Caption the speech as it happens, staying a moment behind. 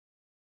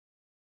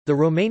The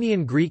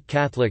Romanian Greek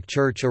Catholic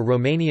Church or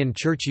Romanian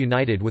Church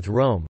United with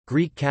Rome,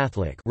 Greek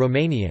Catholic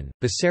Romanian,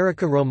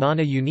 Biserica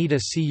Romana Unita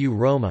cu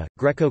Roma,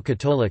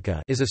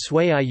 Greco-Catolica is a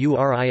sui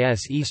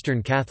iuris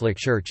Eastern Catholic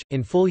Church,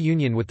 in full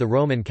union with the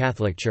Roman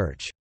Catholic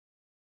Church.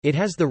 It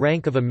has the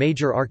rank of a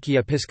major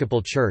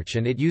archiepiscopal church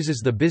and it uses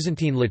the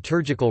Byzantine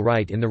liturgical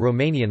rite in the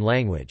Romanian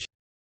language.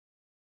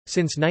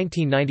 Since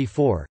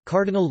 1994,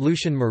 Cardinal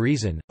Lucian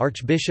Mureșan,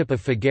 Archbishop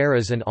of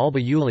Figueras and Alba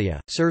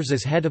Iulia, serves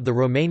as head of the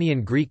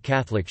Romanian Greek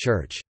Catholic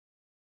Church.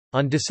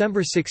 On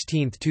December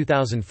 16,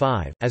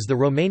 2005, as the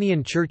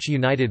Romanian Church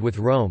United with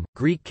Rome,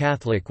 Greek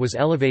Catholic was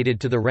elevated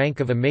to the rank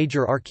of a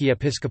major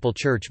archiepiscopal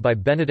church by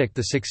Benedict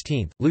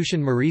XVI,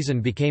 Lucian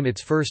Mureșan became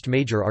its first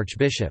major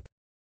archbishop.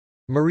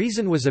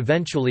 Mureșan was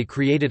eventually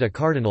created a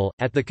cardinal,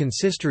 at the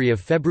consistory of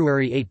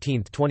February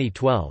 18,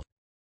 2012.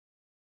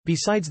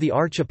 Besides the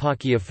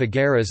Archieparchy of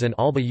Figueras and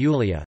Alba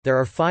Iulia, there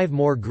are 5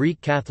 more Greek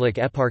Catholic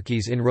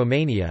eparchies in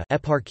Romania: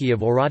 Eparchy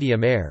of Oradea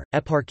Mare,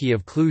 Eparchy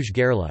of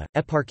Cluj-Gherla,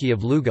 Eparchy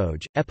of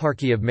Lugoj,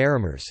 Eparchy of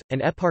Maramureș,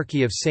 and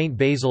Eparchy of Saint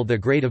Basil the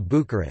Great of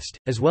Bucharest,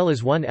 as well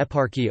as one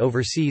eparchy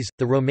overseas,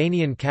 the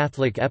Romanian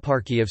Catholic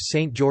Eparchy of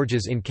St.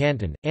 George's in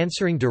Canton,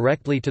 answering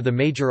directly to the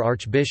Major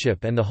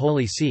Archbishop and the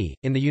Holy See.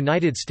 In the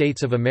United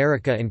States of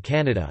America and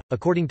Canada,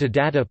 according to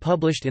data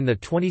published in the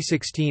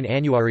 2016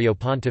 Annuario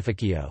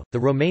Pontificio, the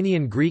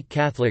Romanian Greek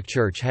Catholic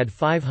Church had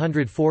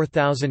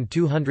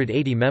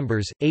 504,280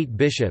 members, 8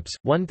 bishops,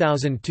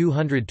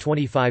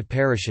 1,225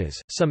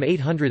 parishes, some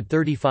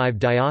 835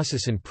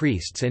 diocesan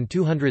priests and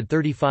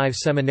 235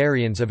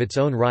 seminarians of its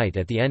own right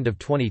at the end of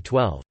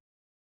 2012.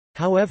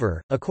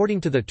 However,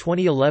 according to the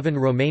 2011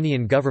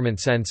 Romanian government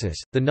census,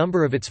 the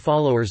number of its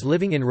followers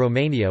living in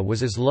Romania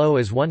was as low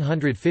as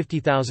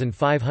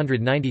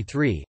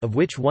 150,593, of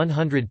which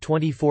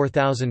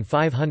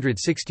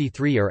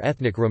 124,563 are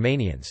ethnic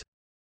Romanians.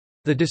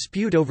 The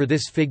dispute over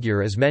this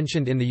figure is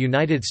mentioned in the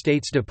United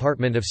States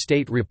Department of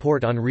State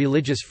Report on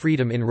Religious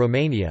Freedom in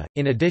Romania.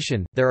 In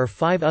addition, there are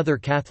 5 other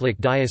Catholic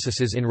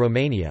dioceses in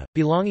Romania,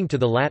 belonging to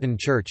the Latin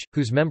Church,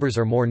 whose members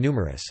are more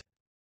numerous.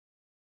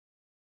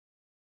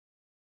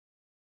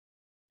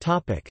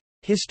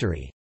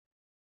 History.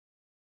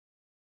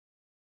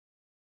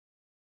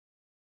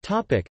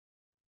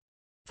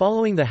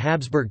 Following the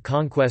Habsburg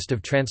conquest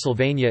of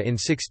Transylvania in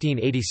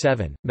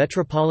 1687,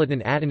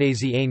 Metropolitan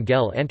Atanasi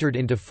Angel entered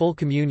into full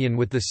communion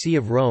with the See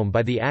of Rome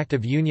by the Act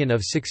of Union of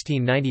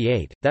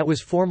 1698, that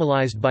was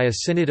formalized by a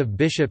synod of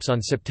bishops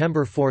on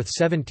September 4,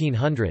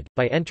 1700.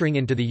 By entering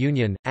into the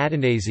union,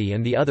 Atanasi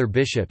and the other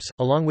bishops,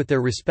 along with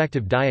their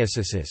respective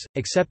dioceses,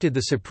 accepted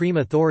the supreme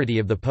authority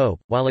of the Pope,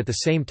 while at the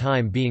same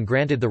time being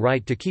granted the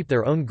right to keep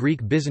their own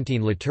Greek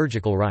Byzantine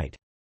liturgical rite.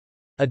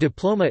 A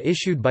diploma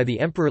issued by the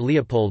Emperor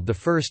Leopold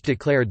I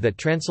declared that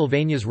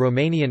Transylvania's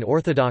Romanian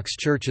Orthodox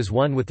Church is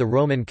one with the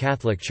Roman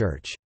Catholic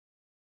Church.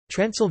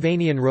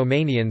 Transylvanian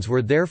Romanians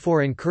were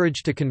therefore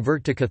encouraged to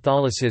convert to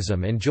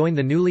Catholicism and join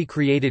the newly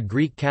created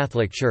Greek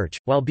Catholic Church,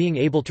 while being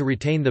able to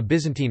retain the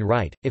Byzantine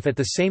Rite, if at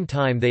the same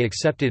time they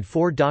accepted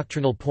 4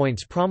 doctrinal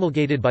points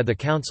promulgated by the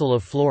Council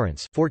of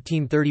Florence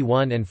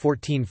 1431 and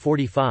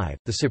 1445,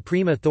 the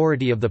supreme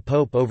authority of the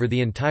Pope over the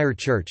entire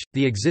Church,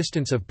 the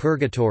existence of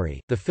purgatory,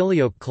 the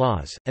Filioque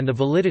clause, and the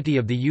validity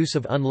of the use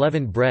of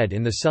unleavened bread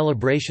in the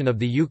celebration of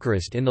the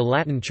Eucharist in the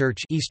Latin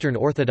Church. Eastern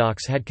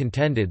Orthodox had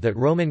contended that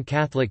Roman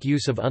Catholic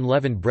use of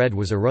unleavened bread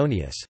was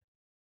erroneous.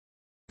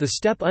 The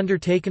step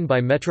undertaken by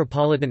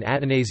Metropolitan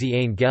Atanasi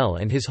Angel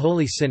and his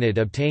Holy Synod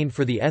obtained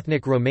for the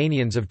ethnic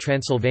Romanians of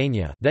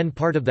Transylvania, then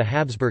part of the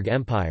Habsburg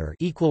Empire,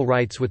 equal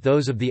rights with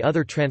those of the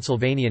other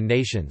Transylvanian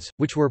nations,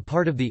 which were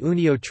part of the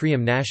Unio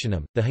Trium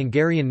Nationum, the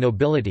Hungarian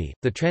nobility,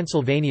 the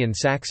Transylvanian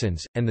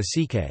Saxons, and the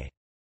Sike.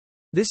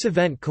 This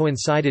event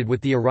coincided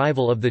with the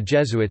arrival of the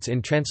Jesuits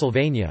in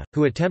Transylvania,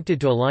 who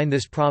attempted to align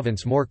this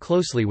province more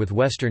closely with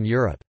Western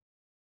Europe.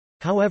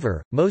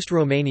 However, most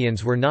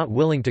Romanians were not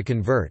willing to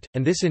convert,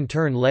 and this in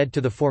turn led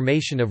to the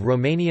formation of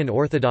Romanian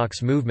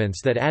Orthodox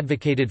movements that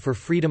advocated for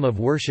freedom of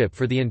worship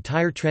for the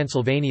entire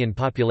Transylvanian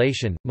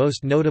population,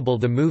 most notable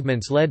the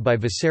movements led by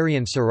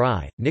Vissarion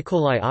Sarai,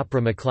 Nicolae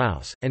Opera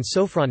Maclaus, and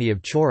Sofroni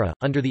of Chora,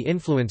 under the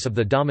influence of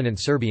the dominant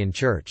Serbian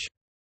Church.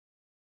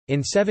 In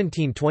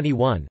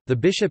 1721, the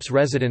bishop's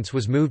residence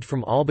was moved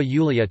from Alba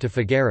Iulia to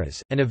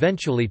Figueras, and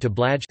eventually to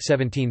Blaj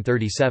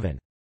 1737.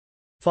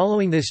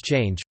 Following this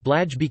change,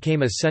 Blaj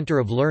became a center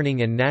of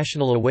learning and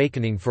national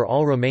awakening for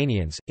all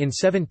Romanians. In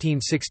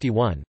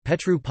 1761,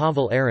 Petru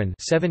Pavel Aron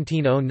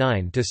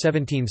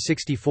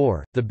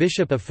 (1709–1764), the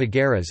bishop of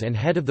Figueras and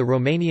head of the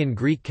Romanian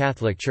Greek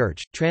Catholic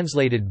Church,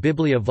 translated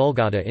Biblia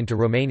Vulgata into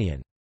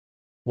Romanian.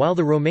 While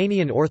the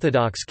Romanian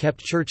Orthodox kept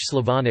Church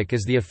Slavonic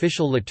as the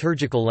official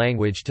liturgical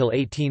language till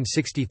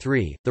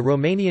 1863, the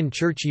Romanian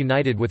Church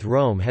United with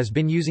Rome has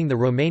been using the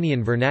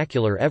Romanian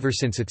vernacular ever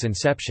since its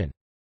inception.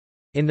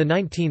 In the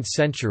 19th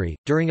century,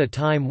 during a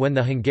time when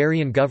the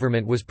Hungarian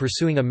government was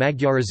pursuing a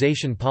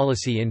Magyarization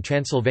policy in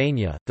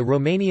Transylvania, the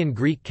Romanian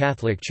Greek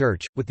Catholic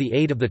Church, with the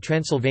aid of the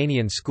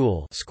Transylvanian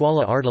School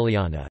Scoala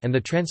Ardeleană and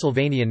the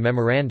Transylvanian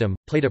Memorandum,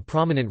 played a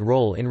prominent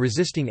role in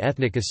resisting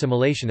ethnic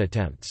assimilation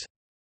attempts.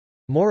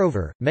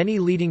 Moreover, many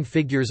leading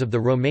figures of the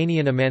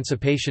Romanian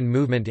emancipation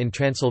movement in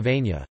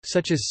Transylvania,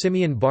 such as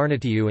Simeon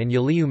Barnatiu and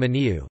Iuliu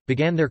Maniu,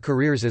 began their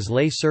careers as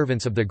lay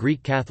servants of the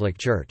Greek Catholic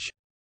Church.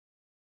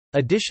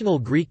 Additional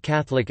Greek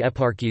Catholic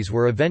eparchies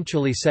were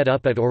eventually set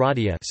up at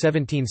Oradea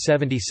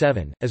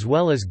 1777, as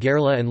well as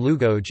Gherla and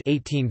Lugoj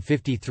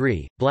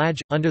 1853.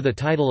 Blaj, under the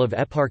title of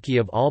Eparchy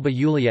of Alba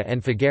Iulia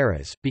and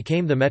Figueras,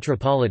 became the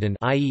metropolitan,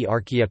 i.e.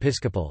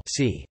 archiepiscopal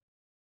see.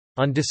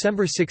 On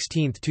December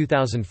 16,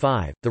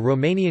 2005, the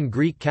Romanian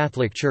Greek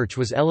Catholic Church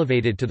was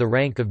elevated to the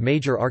rank of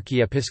major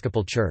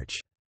archiepiscopal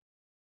church.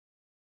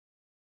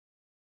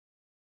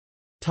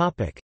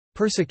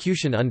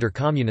 Persecution under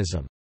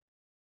communism.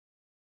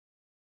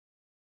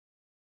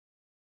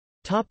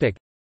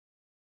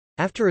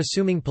 After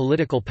assuming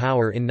political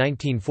power in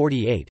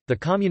 1948, the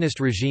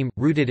communist regime,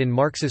 rooted in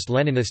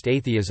Marxist-Leninist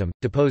atheism,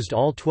 deposed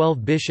all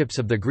 12 bishops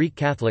of the Greek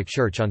Catholic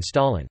Church on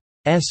Stalin's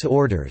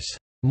orders.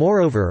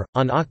 Moreover,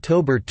 on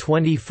October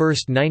 21,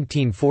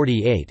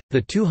 1948,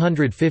 the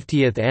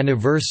 250th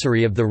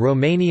anniversary of the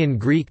Romanian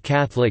Greek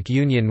Catholic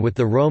Union with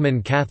the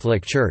Roman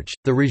Catholic Church,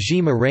 the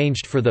regime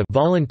arranged for the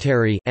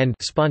voluntary and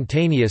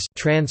spontaneous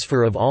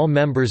transfer of all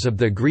members of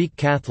the Greek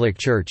Catholic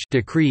Church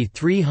Decree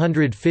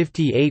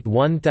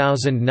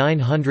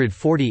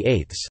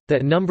 358/1948,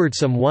 that numbered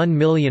some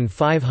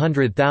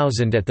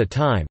 1,500,000 at the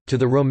time, to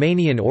the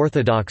Romanian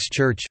Orthodox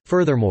Church.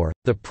 Furthermore,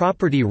 the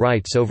property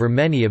rights over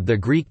many of the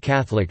Greek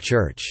Catholic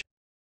Church's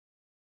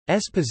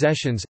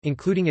possessions,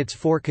 including its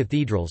 4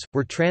 cathedrals,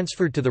 were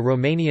transferred to the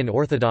Romanian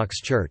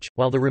Orthodox Church,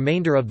 while the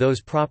remainder of those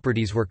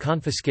properties were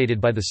confiscated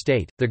by the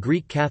state. The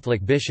Greek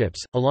Catholic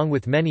bishops, along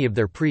with many of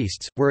their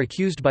priests, were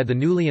accused by the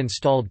newly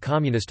installed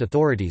communist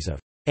authorities of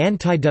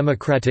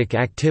anti-democratic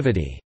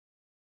activity.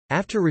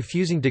 After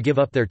refusing to give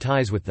up their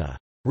ties with the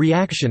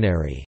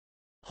reactionary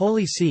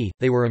Holy See,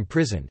 they were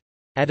imprisoned.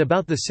 At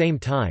about the same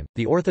time,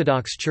 the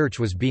Orthodox Church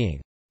was being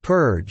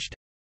purged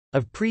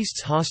of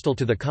priests hostile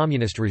to the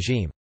communist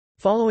regime.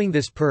 Following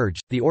this purge,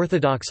 the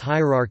Orthodox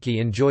hierarchy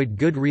enjoyed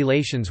good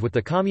relations with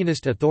the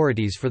communist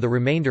authorities for the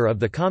remainder of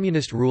the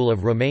communist rule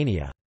of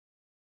Romania.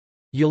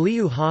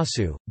 Iuliu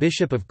Hasu,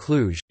 Bishop of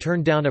Cluj,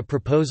 turned down a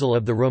proposal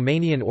of the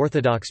Romanian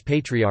Orthodox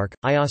Patriarch,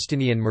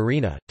 Iostinian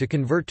Marina, to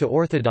convert to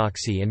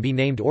Orthodoxy and be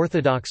named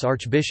Orthodox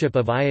Archbishop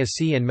of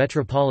Iasi and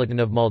Metropolitan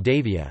of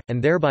Moldavia,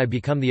 and thereby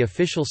become the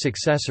official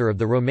successor of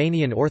the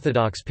Romanian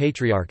Orthodox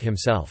Patriarch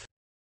himself.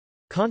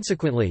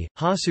 Consequently,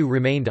 Hasu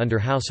remained under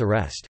house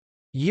arrest.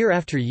 Year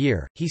after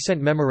year, he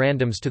sent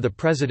memorandums to the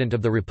President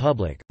of the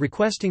Republic,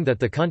 requesting that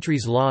the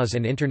country's laws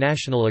and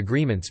international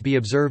agreements be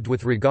observed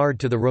with regard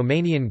to the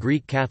Romanian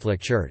Greek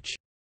Catholic Church.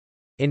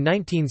 In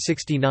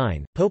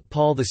 1969, Pope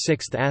Paul VI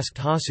asked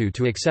Hasu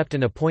to accept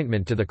an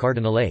appointment to the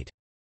cardinalate.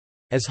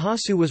 As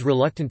Hasu was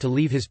reluctant to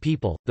leave his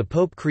people, the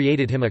Pope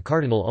created him a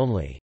cardinal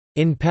only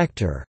in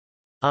pectore,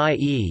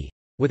 i.e.,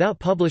 without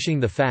publishing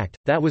the fact.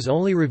 That was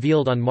only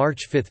revealed on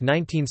March 5,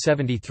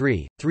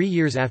 1973, 3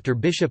 years after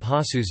Bishop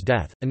Hasu's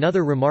death.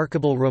 Another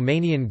remarkable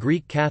Romanian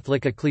Greek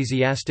Catholic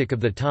ecclesiastic of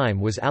the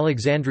time was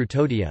Alexandru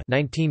Todia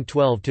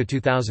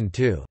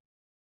 (1912–2002).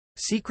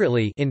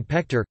 Secretly in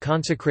pectore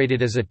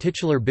consecrated as a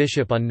titular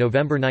bishop on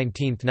November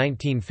 19,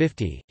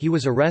 1950, he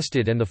was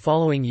arrested and the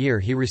following year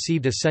he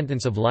received a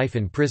sentence of life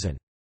in prison.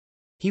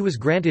 He was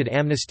granted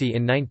amnesty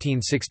in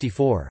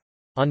 1964.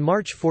 On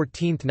March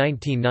 14,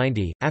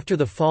 1990, after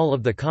the fall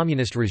of the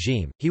communist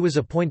regime, he was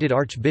appointed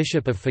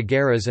Archbishop of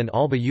Figueras and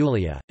Alba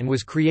Iulia, and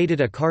was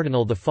created a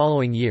cardinal the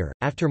following year.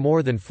 After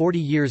more than 40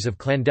 years of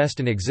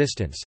clandestine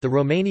existence, the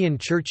Romanian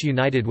Church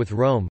united with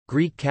Rome,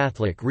 Greek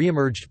Catholic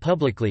re-emerged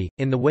publicly,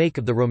 in the wake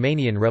of the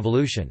Romanian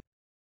Revolution.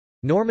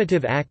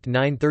 Normative Act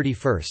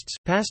 931,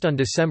 passed on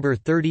December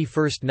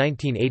 31,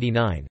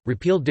 1989,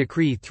 repealed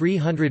Decree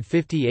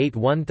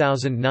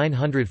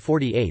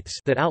 358/1948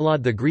 that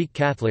outlawed the Greek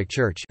Catholic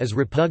Church as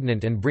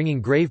repugnant and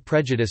bringing grave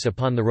prejudice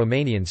upon the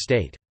Romanian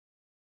state.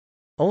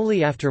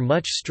 Only after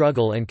much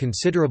struggle and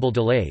considerable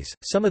delays,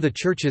 some of the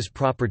church's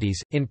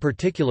properties, in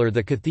particular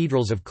the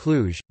cathedrals of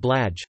Cluj,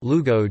 Blaj,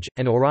 Lugoj,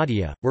 and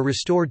Oradea, were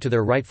restored to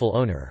their rightful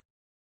owner.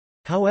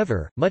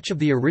 However, much of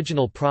the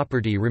original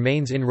property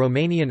remains in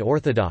Romanian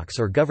Orthodox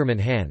or government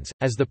hands,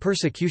 as the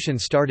persecution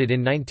started in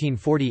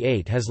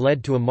 1948 has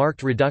led to a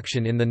marked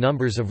reduction in the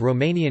numbers of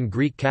Romanian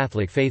Greek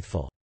Catholic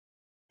faithful.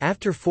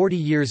 After 40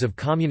 years of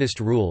communist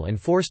rule and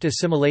forced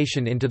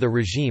assimilation into the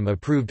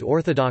regime-approved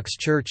Orthodox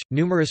Church,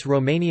 numerous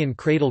Romanian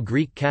cradle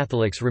Greek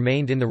Catholics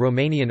remained in the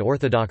Romanian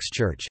Orthodox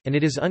Church, and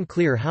it is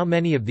unclear how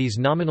many of these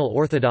nominal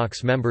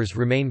Orthodox members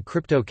remain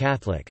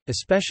crypto-Catholic,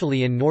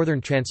 especially in northern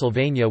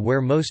Transylvania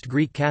where most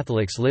Greek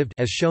Catholics lived,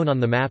 as shown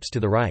on the maps to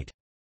the right.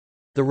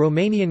 The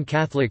Romanian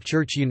Catholic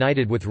Church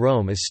united with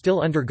Rome is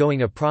still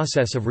undergoing a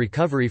process of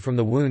recovery from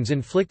the wounds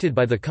inflicted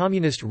by the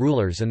communist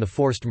rulers and the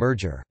forced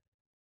merger.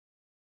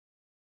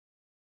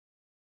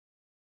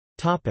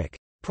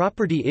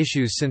 Property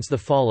issues since the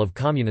fall of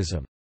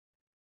communism.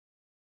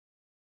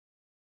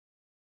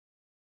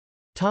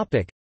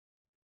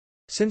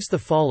 Since the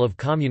fall of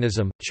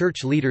communism,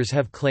 church leaders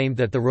have claimed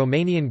that the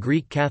Romanian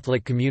Greek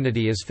Catholic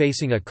community is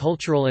facing a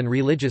cultural and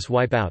religious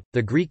wipeout.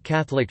 The Greek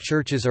Catholic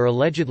churches are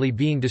allegedly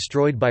being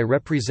destroyed by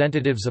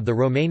representatives of the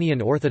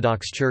Romanian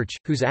Orthodox Church,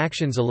 whose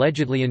actions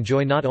allegedly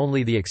enjoy not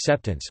only the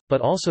acceptance,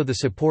 but also the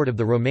support of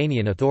the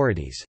Romanian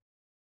authorities.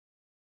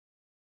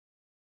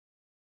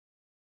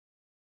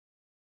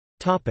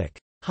 Topic: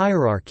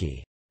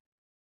 Hierarchy.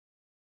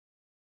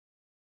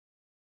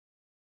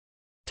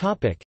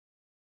 Topic: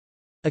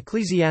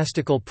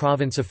 Ecclesiastical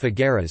Province of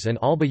Figueras and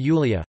Alba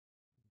Iulia,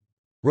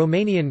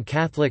 Romanian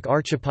Catholic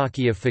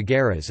Archieparchy of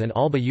Figueras and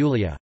Alba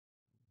Iulia,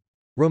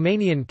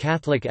 Romanian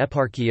Catholic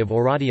Eparchy of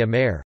Oradea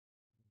Mare,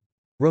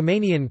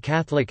 Romanian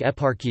Catholic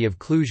Eparchy of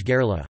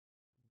Cluj-Gherla,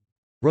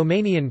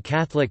 Romanian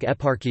Catholic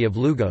Eparchy of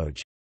Lugoj,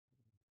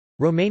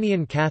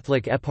 Romanian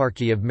Catholic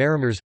Eparchy of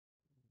Maramureș,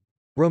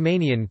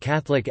 Romanian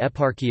Catholic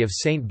Eparchy of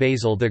Saint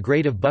Basil the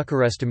Great of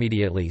Bucharest,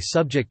 immediately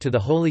subject to the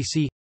Holy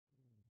See,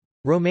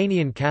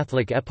 Romanian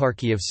Catholic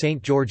Eparchy of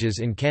St. George's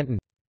in Canton.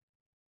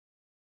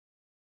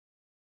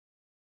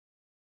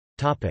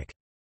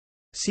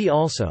 See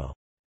also: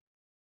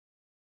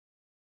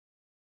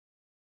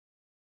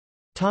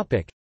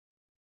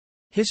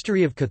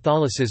 History of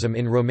Catholicism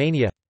in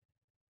Romania.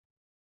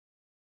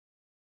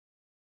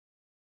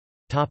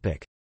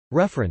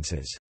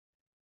 References.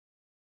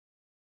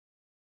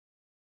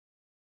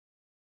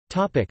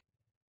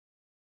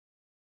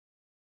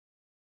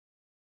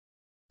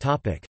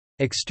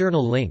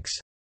 External links.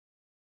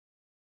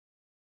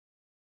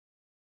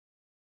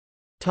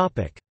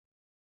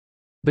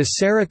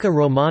 Biserica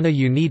Romana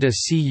Unita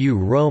cu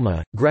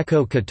Roma,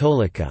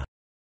 Greco-Cattolica,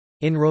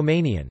 in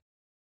Romanian.